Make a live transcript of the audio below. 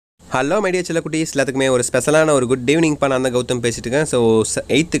Hello my dear சில குட்டீஸ் எல்லாத்துக்குமே ஒரு ஸ்பெஷலான ஒரு குட் ஈவினிங் பண்ண அந்த கௌதம் பேசிட்டு இருக்கேன். So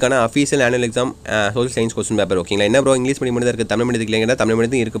 8th official annual exam social science question paper ஓகேங்களா. என்ன ப்ரோ இங்கிலீஷ் மீடியம் தான் இருக்குது, தமிழ் மீடியத்துக்கு இல்லைங்க. தமிழ்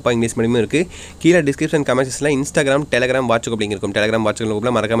மீடியம் இருக்குப்பா, இங்கிலீஷ் மீடியமும் இருக்குது. கீழே டிஸ்கிரிப்ஷன் கமெண்ட்ஸில் இன்ஸ்டாகிராம், டெலிகிராம், வாட்ஸ்அப் அப்படிங்க இருக்கும். டெலிகிராம் வாட்ஸ்அப்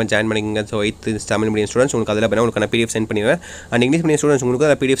குரூப்பில் மறக்காம ஜாயின் பண்ணிக்கங்க. So 8th Tamil medium students உங்களுக்கு அதில் பண்ணால் உங்களுக்கு பிடிஎஃப் சென்ட் பண்ணிடுவேன். அண்ட் இங்கிலீஷ் மீடியம் ஸ்டூடெண்ட்ஸ் உங்களுக்கு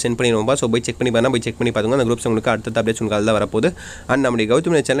அதை பிடிஎஃப் சென்ட் பண்ணிடுவோம்ப்பா. ஸோ போய் செக் பண்ணி பார்த்துங்க. அந்த குரூப்ஸ் உங்களுக்கு அடுத்த அப்டேட்ஸ் உங்களுக்கு அதில் வரப்போகுது. அண்ட் நம்முடைய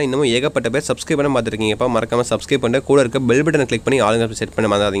கௌதம் சேனல் இன்னமும் ஏகப்பட்ட பேர் சப்ஸ்கிரைப் பண்ண பார்த்துருக்கீங்கப்பா. மறக்காம சப்ஸ்கிரைப் பண்ணி கூட இருக்க பெல் பட்டனை கிளிக் பண்ணி ஆளுங்க செட் பண்ண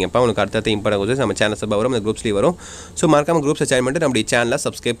மறந்துடாதீங்கப்பா. உங்களுக்கு அடுத்த இம்பார்ட்டன் நம்ம சேனல் சப் வரும், அந்த குரூப்ஸ்லேயும் வரும். ஸோ மறக்காம குரூப்ஸை ஜாயின் பண்ணிட்டு நம்முடைய சேனலை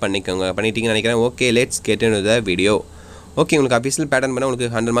சப்ஸ்கிரைப் பண்ணிட்டீங்கன்னு நினைக்கிறேன். Okay, let's get into the video. Okay, உங்களுக்கு அஃபீஷியல் பேட்டர்ன் பண்ணால் உங்களுக்கு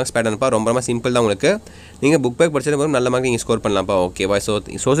 100 மார்க்ஸ் பேட்டர்ன்ப்பா. ரொம்ப சிம்பிள் தான். உங்களுக்கு நீங்கள் புக் பேக் படிச்சது போது நல்ல மார்க் நீங்கள் ஸ்கோர் பண்ணலாம்ப்பா. ஓகேவா. ஸோ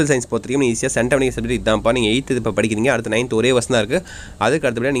சோஷியல் சயின்ஸ் பொறுத்தவரைக்கும் நீங்கள் ஈஸியாக சென்டர் பண்ணிக்க சப்ஜெக்ட் இதான்ப்பா. நீங்கள் 8th இப்போ படிக்கிறீங்க, அடுத்து 9th ஒரே வருஷம் தான் இருக்குது. அதுக்கு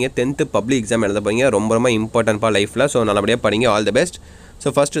அடுத்தபடியாக நீங்கள் 10th பப்ளிக் எக்ஸாம் எழுத போகிறீங்க. ரொம்ப இம்பார்ட்டன்ட்ப்பா லைஃப்பில். ஸோ நல்லபடியாக படிங்க. All the best. So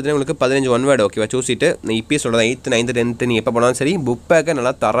first இதில் உங்களுக்கு 15 ஒன் வேர்டு ஓகேவா சூசிட்டு நான் இப்போயே சொல்கிறேன். 8th 9th 10th நீங்கள் எப்போ போனாலும் சரி புக் பேக்கை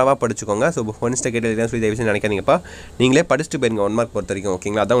நல்லா தரவாக படிச்சுக்கோங்க. ஸோ ஒன்ஸ்ட்டை கேட்டு சொல்லி தயவு செஞ்சு நினைக்காதீங்கப்பா. நீங்களே படிச்சுட்டு போயிருங்க 1 மார்க் பொறுத்த வரைக்கும்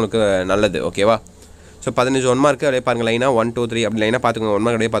ஓகேங்களா. அதான் உங்களுக்கு நல்லது ஓகேவா. ஸோ 15 1 மார்க்கு அப்படியே பாருங்கள். லைனாக 1 2 3 அப்படி லைனாக பார்த்துக்கோங்க. 1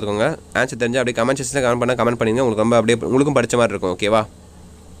 மார்க் அப்படியே பார்த்துக்கோங்க. ஆன்சர் தெரிஞ்சு அப்படியே கமெண்ட் செக்ஷனில் கமெண்ட் பண்ணிங்க. உங்களுக்கு ரொம்ப அப்படியே உங்களுக்கும் படித்த மாதிரி இருக்கும் ஓகேவா.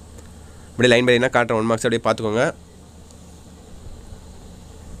 அப்படியே லைன் பை லைனாக காட்டுறேன் 1 மார்க்ஸ் அப்படியே பார்த்துக்கோங்க.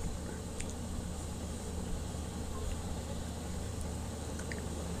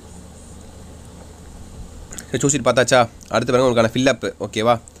 சூசிட்டு பார்த்தாச்சா. அடுத்து பாருங்கள் உங்களுக்கான ஃபில்லப்பு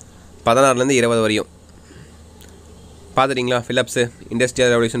ஓகேவா. 16லேருந்து 20 வரையும் பார்த்துட்டிங்களா. Fill-ups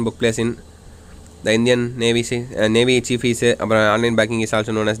industrial revolution book place in the Indian navy chief ஈஸு. அப்புறம் online packing is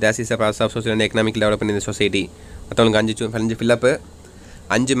also known as days is a process of social and economic development இந்த சொசைட்டி. மற்றவங்களுக்கு 5 ஃபில்லப்பு,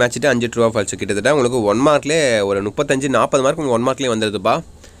 5 மேட்ச்சிட்டு 5 ட்ரூ ஆஃப் ஃபால்ஸ். கிட்டத்தட்ட உங்களுக்கு 1 மார்க்லேயே ஒரு 35-40 மார்க் உங்களுக்கு 1 மார்க்லேயே வந்துடுதுப்பா.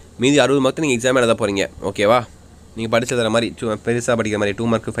 மீதி 60 மார்க் நீங்கள் exam எழுத போகிறீங்க ஓகேவா. நீங்கள் படிச்சதுற மாதிரி பெருசாக படிக்கிற மாதிரி 2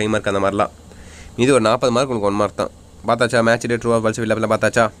 மார்க் 5 மார்க் அந்த மாதிரிலாம். இது ஒரு 40 மார்க் உங்களுக்கு 1 மார்க் தான். பார்த்தாச்சா match day true of falls ஃபில்லப்பில்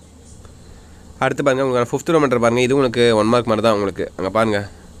பார்த்தாச்சா. அடுத்து பாருங்கள் உங்களுக்கு 5th கிலோமீட்டர் பாருங்கள். இது உங்களுக்கு 1 மார்க் மாதிரி தான் உங்களுக்கு. அங்கே பாருங்கள்.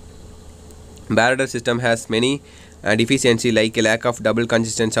 பேரடர் system has many deficiency like lack of double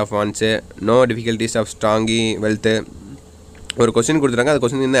consistence of once, no difficulties of ஸ்ட்ராங்கி wealth. ஒரு கொஸ்டின் கொடுத்துருக்காங்க, அந்த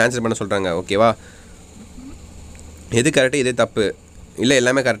கொஸ்டின் வந்து ஆன்சர் பண்ண சொல்கிறாங்க ஓகேவா. எது கரெக்டு எது தப்பு, இல்லை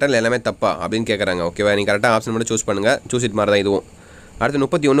எல்லாமே கரெக்டாக இல்லை எல்லாமே தப்பா அப்படின்னு கேட்குறாங்க ஓகேவா. நீங்கள் கரெக்டாக ஆப்ஷன் மட்டும் சூஸ் பண்ணுங்கள். சூஸ் மாதிரி தான் இதுவும். அடுத்து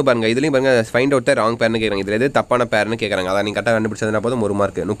 31 பாருங்கள். இதுலேயும் பாருங்கள் ஃபைண்ட் அவுட் ராங் பேர்னு கேட்குறாங்க. இதில் எது தப்பான பேர்னு கேட்குறாங்க. அதான் நீங்கள் கரெக்டாக கண்டுபிடிச்சதுனா போதும் 1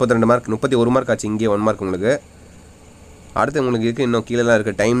 மார்க். 32 மார்க் 31 மார்க் ஆச்சு. இங்கே 1 மார்க் உங்களுக்கு. அடுத்து உங்களுக்கு இருக்குது இன்னும் கீழே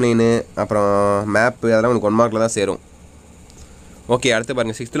இருக்குது டைம் லைனு, அப்புறம் மேப்பு, அதெல்லாம் உங்களுக்கு 1 மார்க்கில் தான் சேரும் ஓகே. அடுத்து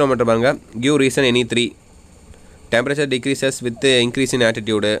பாருங்கள் 6th கிலோமீட்டர் பாருங்கள். Give reason any 3. Temperature decreases with increase in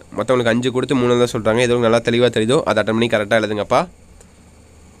attitude. மற்றவங்களுக்கு 5 கொடுத்து 3 தான் சொல்கிறாங்க. எதுவும் நல்லா தெளிவாக தெரியுதோ அதை அட்டன் பண்ணி கரெக்டாக எழுதுங்கப்பா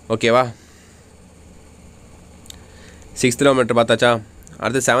ஓகேவா. 6th kilometre பார்த்தாச்சா.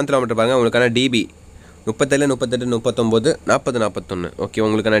 அடுத்து 7th கிலோமீட்டர் பாருங்கள். உங்களுக்கான டிபி 37 38 39 40 41 ஓகே.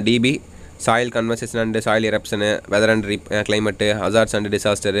 உங்களுக்கான DP soil conversation and soil இரப்ஷனு, weather and climate, hazards and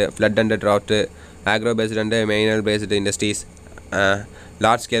disaster, flood and draft, agro based and மெயினல் based industries,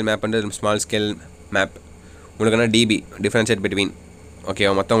 large scale map and small scale map. உங்களுக்கான DP differentiate between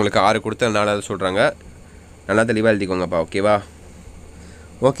ஓகேவா. மொத்தம் உங்களுக்கு 6 கொடுத்து 4 சொல்கிறாங்க. நல்லா தெளிவாக எழுதிக்கோங்கப்பா ஓகேவா.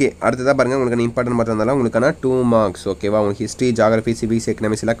 ஓகே, அடுத்ததாக பாருங்கள் உங்களுக்கு இம்பார்ட்டன் மட்டும் இருந்தாலும் உங்களுக்கான 2 மார்க்ஸ் ஓகேவா. உங்களுக்கு ஹிஸ்ட்ரி, ஜாகிரஃபி, சிவிக்ஸ்,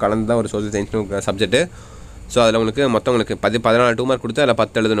 எக்கனாமிக்ஸ் எல்லாம் கலந்து தான் ஒரு சோஷியல் சயின்ஸ் சப்ஜெக்ட்டு. ஸோ அதில் உங்களுக்கு மொத்தம் உங்களுக்கு 14 2 மார்க் கொடுத்து அதில்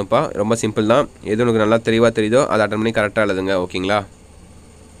 10 எழுதணும்ப்பா. ரொம்ப சிம்பிள் தான். எது உங்களுக்கு நல்லா தெளிவாக தெரியுதோ அதை அட்டன் பண்ணி கரெக்டாக எழுதுங்க ஓகேங்களா.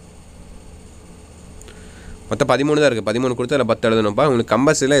 மொத்தம் 13 தான் இருக்குது. 13 கொடுத்து அதில் 10 எழுதணும்ப்பா. உங்களுக்கு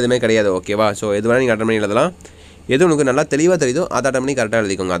கம்பல்சரியில் எதுவுமே கிடையாது ஓகேவா. ஸோ எது வேணால் நீங்கள் அட்டன் பண்ணி எழுதலாம். எது உங்களுக்கு நல்லா தெளிவாக தெரியுதோ அதை அட்டன் பண்ணி கரெக்டாக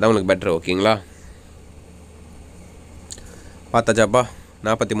எழுதிக்கோங்க. அதான் உங்களுக்கு பெட்டர் ஓகேங்களா. பார்த்தாச்சாப்பா.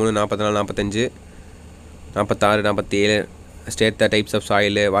 43 44 45 46 47. State the types of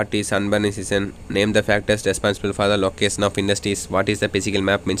soil. What is sunburning season? Name the factors responsible for the location of industries. What is the physical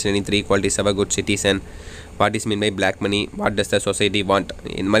map? Mention any 3 qualities of a good citizen. What is mean by black money? What does the society want?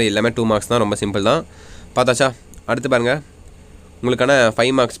 இந்த மாதிரி எல்லாமே 2 marks தான். ரொம்ப simple தான். பார்த்தாச்சா. அடுத்து பாருங்கள் உங்களுக்கான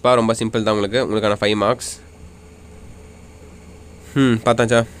 5 மார்க்ஸ்ப்பா. ரொம்ப சிம்பிள் தான் உங்களுக்கான 5 மார்க்ஸ்.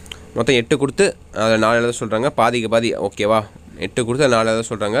 பார்த்தாச்சா. மொத்தம் 8 கொடுத்து அதில் 4 எழுத சொல்கிறாங்க. பாதிக்கு பாதி ஓகேவா. 8 கொடுத்து 4 எழுத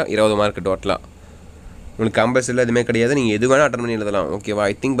சொல்கிறாங்க. 20 மார்க் டோட்டலாக. உங்களுக்கு கம்பல்சரியில் எதுவுமே கிடையாது. நீங்கள் எது வேணால் அட்டன் பண்ணி எழுதலாம் ஓகேவா.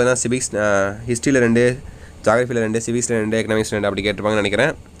 ஐ திங்க் பார்த்தா சிவிக்ஸ் ஹிஸ்ட்ரியில் 2, ஜாகிரஃபியில் 2, சிவிக்ஸில் 2, எக்கனாமிக்ஸ் 2 அப்படி கேட்டிருப்பாங்கன்னு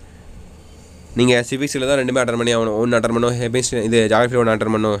நினைக்கிறேன். நீங்கள் சிவிக்ஸில் தான் 2மே அட்டன் பண்ணி ஆகணும். 1 அட்டன் பண்ணணும், இது ஜாகிரஃபியில் 1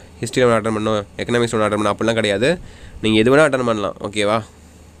 அட்டன் பண்ணணும், ஹிஸ்ட்ரியில் 1 அட்டன் பண்ணணும், எக்கனாமிக்ஸ் 1 அட்டன் பண்ணணும் அப்படிலாம் கிடையாது. நீங்கள் எது வேணால் அட்டன் பண்ணலாம் ஓகேவா.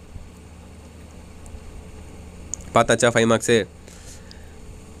 பார்த்தாச்சா 5 மார்க்ஸு.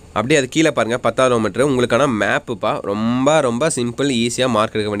 அப்படியே அது கீழே பாருங்கள் 10th கிலோமீட்டர் உங்களுக்கான மேப்புப்பா. ரொம்ப சிம்பிள், ஈஸியாக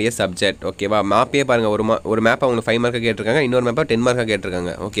மார்க் எடுக்க வேண்டிய சப்ஜெக்ட் ஓகேவா. மேப்பே பாருங்கள். ஒரு மேப்பை உங்களுக்கு 5 மார்க்காக கேட்டிருக்காங்க. இன்னொரு மேப்பை 10 மார்க்காக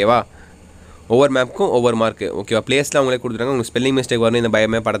கேட்டிருக்காங்க ஓகேவா. ஒவ்வொரு மேப்புக்கும் ஒவ்வொரு மார்க்கு ஓகேவா. பிளேஸில் அவங்களே கொடுத்துட்டாங்க. உங்களுக்கு ஸ்பெல்லிங் மிஸ்டேக் வரணும் இந்த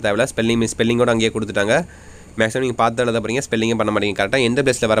பயமே பட தேவையில்ல. ஸ்பெல்லிங்கோட அங்கேயே கொடுத்துட்டாங்க. மேக்ஸிமம் நீங்கள் பார்த்து எழுத போகிறீங்க, ஸ்பெல்லிங்கே பண்ண மாட்டீங்க. கரெக்டாக எந்த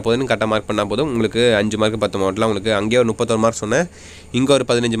பிளேஸில் வரப்போகுதுன்னு கரெக்டாக மார்க் பண்ணால் போதும். உங்களுக்கு 5 மார்க் 10 மார்க்லாம் உங்களுக்கு அங்கேயே ஒரு 31 மார்க் சொன்னேன், இங்கே ஒரு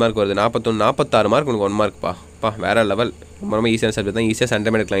 15 மார்க் வருது. 46 மார்க் உங்களுக்கு 1 மார்க்ப்பா வேறு லெவல். ரொம்ப ஈஸியான சப்ஜெக்ட் தான். ஈஸியாக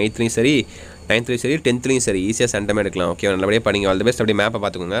சென்டமே எடுக்கலாம். 8th சரி, 9th சரி, 10th சரி, ஈஸியாக சென்டமே எடுக்கலாம். ஓகே, நல்லபடியாக படிங்க. All the best. அப்படியே மேப்பை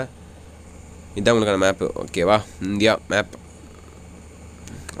பார்த்துக்கோங்க. இதுதான் உங்களுக்கான மேப்பு ஓகேவா. இந்தியா மேப்,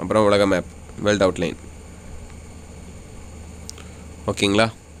 அப்புறம் உலக மேப், வேர்ல்டு அவுட்லைன் ஓகேங்களா.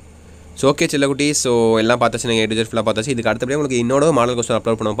 ஸோ ஓகே செல்லக்குட்டி, ஸோ எல்லாம் பார்த்தாச்சு. நீங்கள் A to Z ஃபுல்லாக பார்த்தாச்சு. இதுக்கு அடுத்தபடியே உங்களுக்கு இன்னொரு model question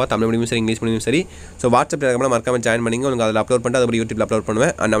upload பண்ணுவோம்ப்பா. Tamil medium சரி, இங்கிலீஷ் மீடியம் சரி. ஸோ வாட்ஸ்அப் டெலிகிராமில் மறக்காமல் ஜாயின் பண்ணிங்க. உங்களுக்கு அதில் அப்லோட் பண்ணிட்டு அதுபடி யூடியூப்ல அப்லோட்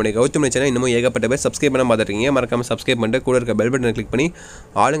பண்ணுவேன். அண்ட் நம்மளுக்கு கௌதம் சேனல் இன்னமும் ஏகப்பட்ட பேர் சப்ஸ்கிரைப் பண்ண பார்த்துருக்கீங்க. மறக்காமல் சப்ஸ்கிரைப் பண்ணிட்டு கூட இருக்க பெல் பட்டனை கிளிக் பண்ணி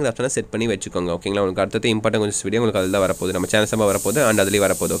ஆளுங்கிற ஆப்ஷனை செட் பண்ணி வச்சுக்கோங்க ஓகேங்களா. உங்களுக்கு அடுத்தது இம்பார்ட்டன் கொஞ்சம் வீடியோ உங்களுக்கு அதில் தான் வரப்போகுது, நம்ம சேனல் சம்பா வரப்போகுது அண்ட் அதுலேயே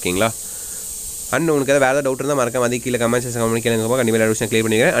வரப்போகுது ஓகேங்களா. அண்ட் உங்களுக்கு வேறு ஏதாவது டவுட் இருந்தால் மறக்காம அது கீழே கமெண்ட் செக்ஷன் கமெண்ட் கேளுங்க. கண்டிப்பாக எல்லா விஷயம் கிளியர்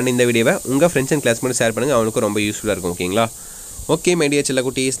பண்ணிக்கிறேன். அண்ட் இந்த வீடியோவை உங்கள் ஃப்ரெண்ட்ஸ் அண்ட் கிளாஸ் மட்டும் ஷேர் பண்ணுங்கள், அவனுக்கு ரொம்ப யூஸ்ஃபுல்லாக இருக்கும் ஓகேங்களா. Okay my dear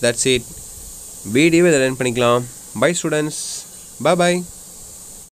செல்லக்குட்டீஸ், that's it. வீடியோவை ரன் பண்ணிக்கலாம். By students, bye.